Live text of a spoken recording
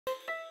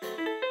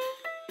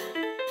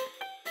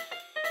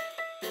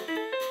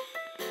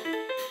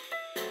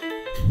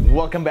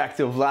Welcome back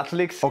to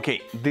Vlad.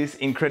 Okay, this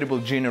incredible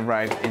gin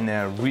arrived in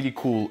a really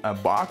cool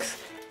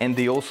box, and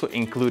they also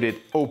included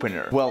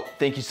opener. Well,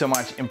 thank you so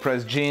much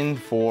Empress Gin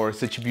for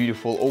such a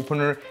beautiful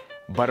opener,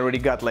 but I already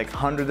got like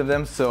 100 of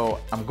them,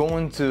 so I'm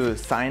going to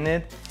sign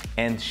it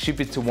and ship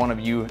it to one of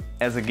you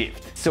as a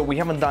gift. So we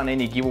haven't done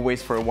any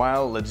giveaways for a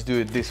while, let's do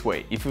it this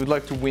way. If you would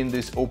like to win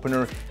this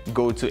opener,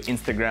 go to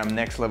Instagram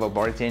Next Level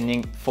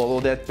Bartending, follow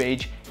that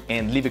page,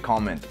 and leave a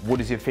comment.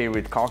 What is your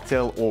favorite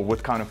cocktail, or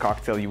what kind of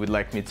cocktail you would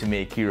like me to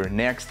make here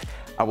next?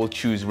 I will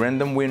choose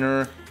random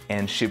winner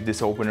and ship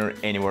this opener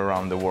anywhere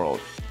around the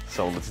world.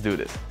 So let's do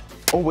this.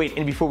 Oh wait,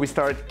 and before we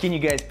start, can you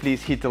guys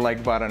please hit the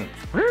like button?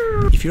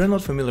 If you're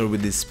not familiar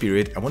with this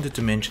spirit, I wanted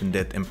to mention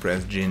that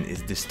Empress Gin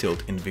is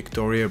distilled in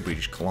Victoria,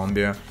 British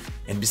Columbia,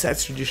 and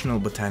besides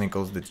traditional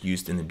botanicals that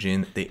used in the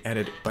gin, they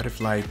added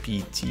butterfly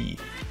pea tea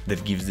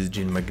that gives this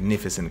gin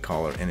magnificent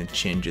color, and it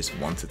changes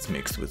once it's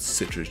mixed with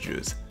citrus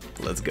juice.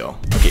 Let's go.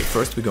 Okay,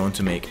 first we're going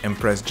to make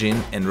Empress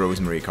Gin and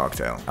Rosemary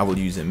cocktail. I will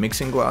use a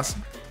mixing glass.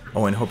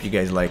 Oh, and hope you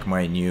guys like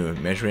my new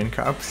measuring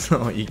cup,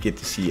 so you get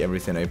to see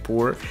everything I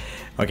pour.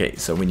 Okay,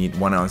 so we need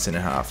 1.5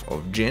 ounces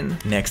of gin.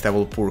 Next, I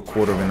will pour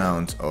 1/4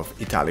 ounce of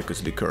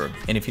Italicus liqueur.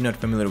 And if you're not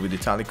familiar with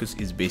Italicus,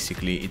 it's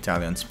basically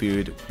Italian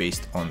spirit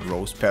based on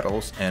rose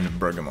petals and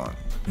bergamot.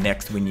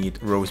 Next, we need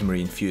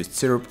rosemary infused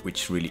syrup,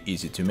 which is really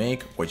easy to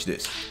make. Watch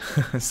this.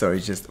 So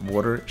it's just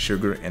water,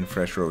 sugar, and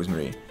fresh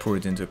rosemary. Pour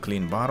it into a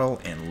clean bottle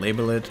and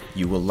label it.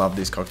 You will love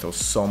this cocktail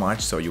so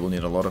much, so you will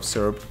need a lot of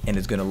syrup, and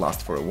it's gonna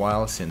last for a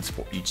while, since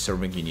for each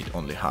serving you need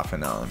only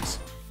 1/2 ounce.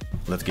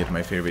 Let's get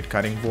my favorite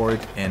cutting board,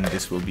 and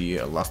this will be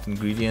a last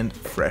ingredient,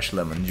 fresh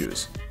lemon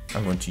juice.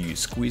 I'm going to use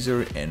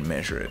squeezer and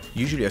measure it.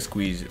 Usually I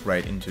squeeze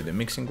right into the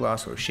mixing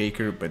glass or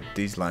shaker, but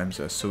these limes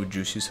are so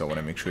juicy, so I want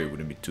to make sure it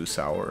wouldn't be too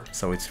sour.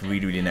 So it's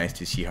really nice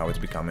to see how it's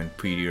becoming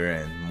prettier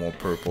and more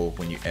purple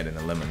when you add in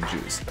a lemon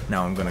juice.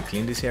 Now I'm gonna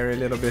clean this area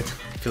a little bit,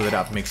 fill it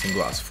up mixing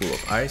glass full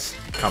of ice,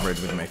 cover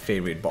it with my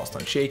favorite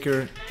Boston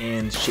shaker,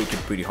 and shake it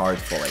pretty hard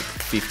for like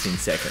 15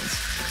 seconds.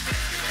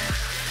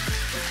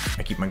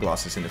 I keep my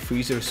glasses in the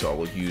freezer, so I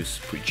will use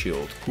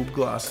pre-chilled coupe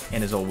glass,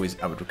 and as always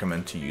I would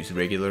recommend to use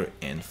regular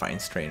and fine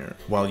strainer.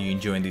 While you're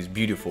enjoying this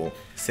beautiful,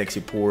 sexy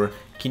pour,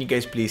 can you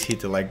guys please hit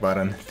the like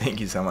button? Thank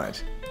you so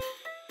much.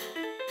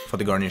 For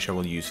the garnish I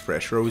will use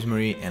fresh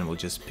rosemary, and we'll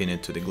just pin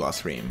it to the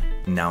glass rim.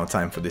 Now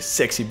time for the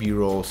sexy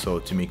b-roll, so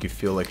to make you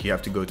feel like you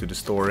have to go to the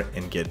store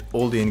and get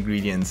all the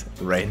ingredients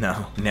right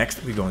now.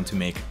 Next we're going to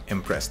make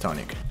Empress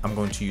tonic. I'm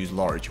going to use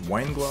large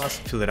wine glass,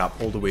 fill it up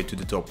all the way to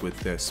the top with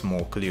the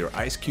small clear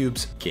ice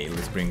cubes. Okay,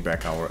 let's bring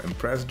back our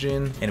Empress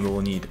gin, and we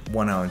will need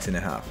 1.5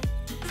 ounces.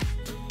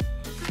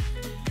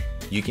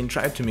 You can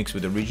try to mix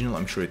with original,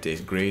 I'm sure it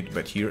tastes great,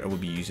 but here I will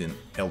be using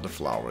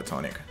elderflower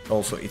tonic.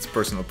 Also, it's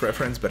personal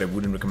preference, but I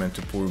wouldn't recommend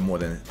to pour more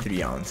than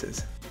 3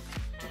 ounces.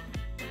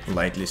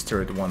 Lightly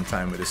stir it one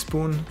time with a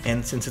spoon,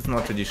 and since it's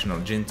not traditional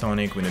gin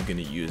tonic, we're not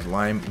going to use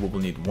lime, we will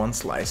need 1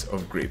 slice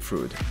of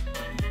grapefruit.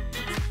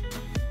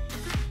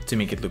 To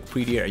make it look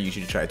prettier, I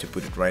usually try to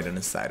put it right on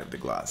the side of the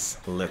glass.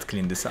 Let's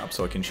clean this up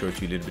so I can show it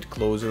to you a little bit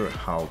closer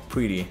how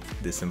pretty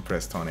this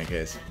Empress tonic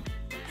is.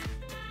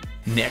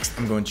 Next,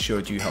 I'm going to show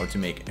you how to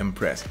make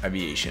Empress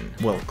Aviation.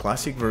 Well,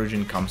 classic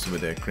version comes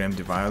with a creme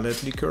de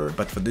violet liqueur,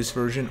 but for this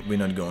version, we're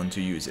not going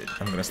to use it.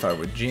 I'm gonna start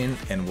with gin,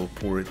 and we'll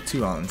pour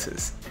 2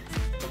 ounces.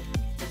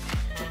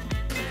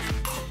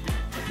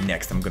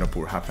 Next, I'm gonna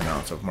pour 1/2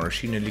 ounce of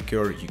maraschino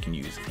liqueur. You can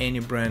use any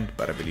brand,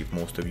 but I believe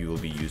most of you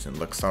will be using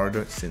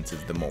Luxardo since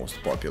it's the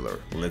most popular.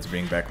 Let's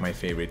bring back my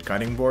favorite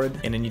cutting board,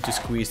 and I need to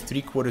squeeze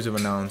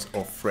 3/4 ounce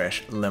of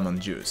fresh lemon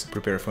juice.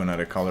 Prepare for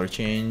another color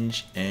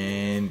change,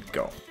 and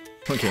go.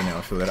 Okay, now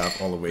fill it up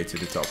all the way to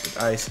the top with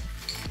ice,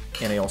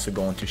 and I also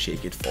going to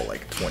shake it for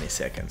like 20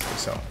 seconds or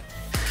so.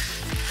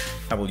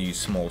 I will use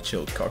small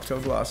chilled cocktail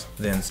glass,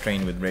 then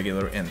strain with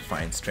regular and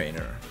fine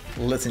strainer.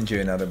 Let's enjoy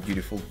another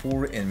beautiful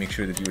pour, and make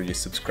sure that you already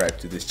subscribed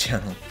to this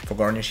channel. For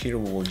garnish here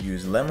we will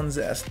use lemon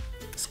zest,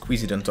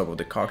 squeeze it on top of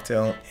the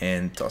cocktail,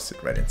 and toss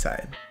it right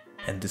inside.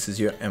 And this is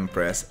your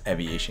Empress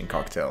Aviation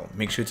cocktail.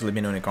 Make sure to let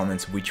me know in the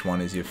comments which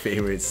one is your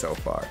favorite so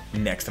far.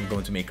 Next, I'm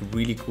going to make a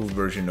really cool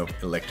version of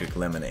electric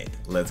lemonade.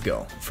 Let's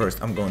go.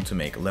 First, I'm going to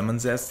make lemon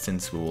zest,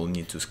 since we will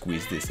need to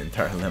squeeze this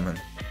entire lemon.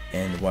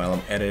 And while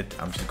I'm at it,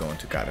 I'm just going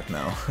to cut it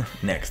now.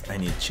 Next, I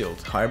need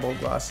chilled highball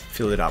glass.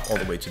 Fill it up all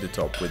the way to the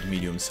top with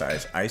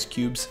medium-sized ice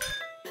cubes.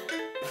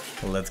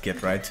 Let's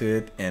get right to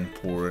it and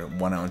pour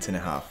 1.5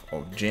 ounces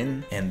of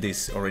gin, and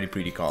this already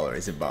pretty color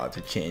is about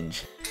to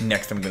change.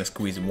 Next, I'm gonna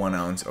squeeze 1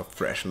 ounce of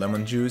fresh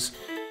lemon juice.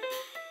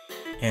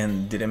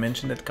 And did I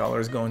mention that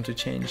color is going to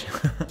change?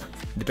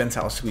 Depends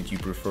how sweet you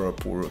prefer.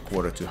 Pour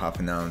 1/4 to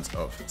 1/2 ounce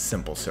of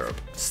simple syrup.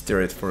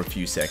 Stir it for a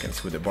few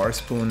seconds with a bar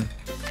spoon.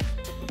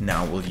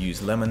 Now we'll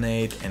use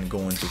lemonade and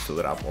going to fill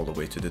it up all the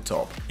way to the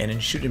top. And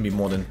it shouldn't be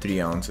more than 3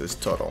 ounces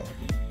total.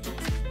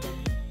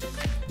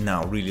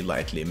 Now really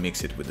lightly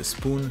mix it with a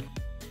spoon,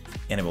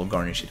 and I will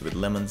garnish it with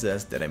lemon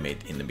zest that I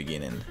made in the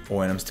beginning. Oh,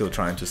 and I'm still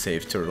trying to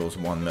save turtles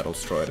one metal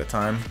straw at a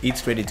time.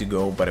 It's ready to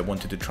go, but I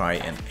wanted to try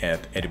and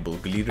add edible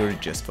glitter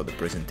just for the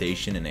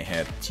presentation, and I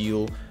had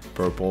teal,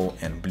 purple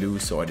and blue,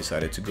 so I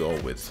decided to go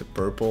with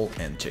purple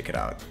and check it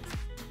out.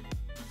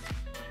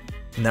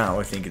 Now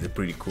I think it's a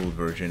pretty cool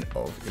version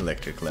of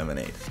electric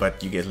lemonade,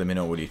 but you guys let me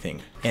know what you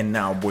think. And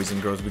now, boys and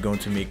girls, we're going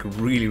to make a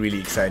really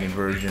exciting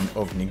version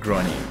of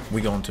Negroni.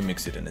 We're going to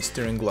mix it in a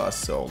stirring glass,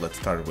 so let's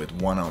start with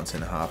 1.5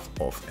 ounces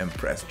of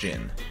Empress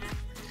gin.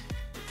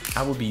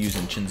 I will be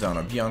using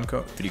Cinzano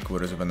Bianco,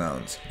 3/4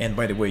 ounce. And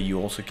by the way,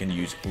 you also can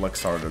use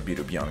Luxardo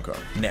Birra Bianco.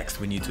 Next,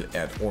 we need to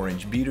add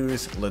orange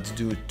bitters. Let's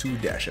do 2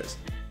 dashes.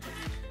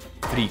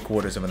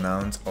 3/4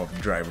 ounce of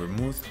dry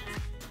vermouth.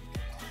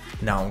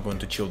 Now I'm going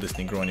to chill this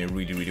Negroni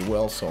really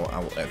well, so I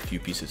will add a few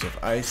pieces of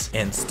ice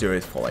and stir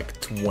it for like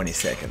 20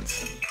 seconds.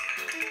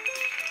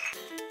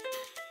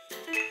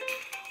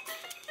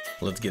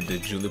 Let's get the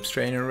julep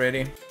strainer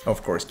ready.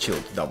 Of course,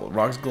 chilled double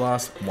rocks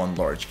glass, 1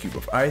 large cube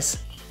of ice,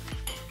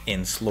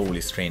 and slowly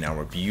strain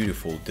our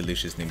beautiful,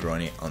 delicious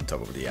Negroni on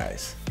top of the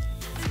ice.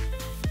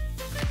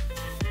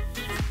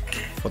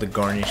 For the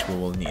garnish, we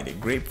will need a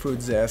grapefruit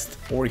zest,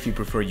 or if you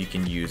prefer, you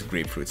can use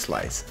grapefruit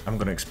slice. I'm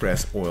gonna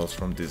express oils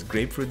from this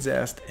grapefruit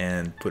zest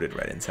and put it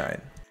right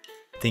inside.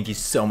 Thank you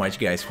so much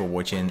guys for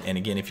watching, and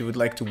again, if you would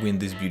like to win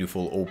this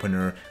beautiful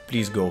opener,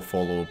 please go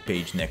follow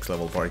page Next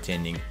Level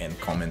Bartending and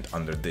comment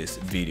under this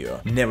video.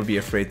 Never be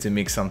afraid to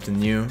make something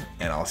new,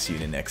 and I'll see you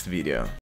in the next video.